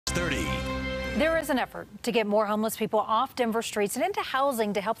There is an effort to get more homeless people off Denver streets and into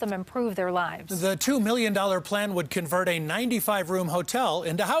housing to help them improve their lives. The $2 million plan would convert a 95-room hotel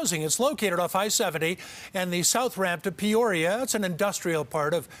into housing. It's located off I-70 and the south ramp to Peoria. It's an industrial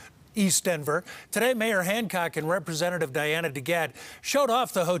part of East Denver. Today, Mayor Hancock and Representative Diane DeGette showed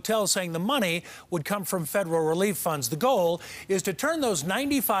off the hotel, saying the money would come from federal relief funds. The goal is to turn those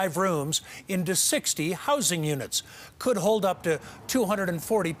 95 rooms into 60 housing units. Could hold up to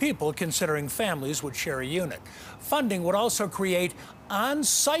 240 people, considering families would share a unit. Funding would also create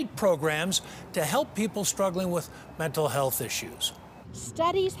on-site programs to help people struggling with mental health issues.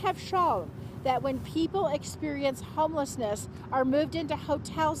 Studies have shown that when people experience homelessness or moved into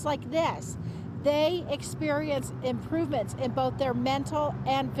hotels like this, they experience improvements in both their mental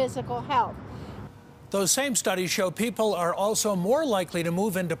and physical health. Those same studies show people are also more likely to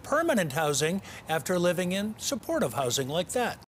move into permanent housing after living in supportive housing like that.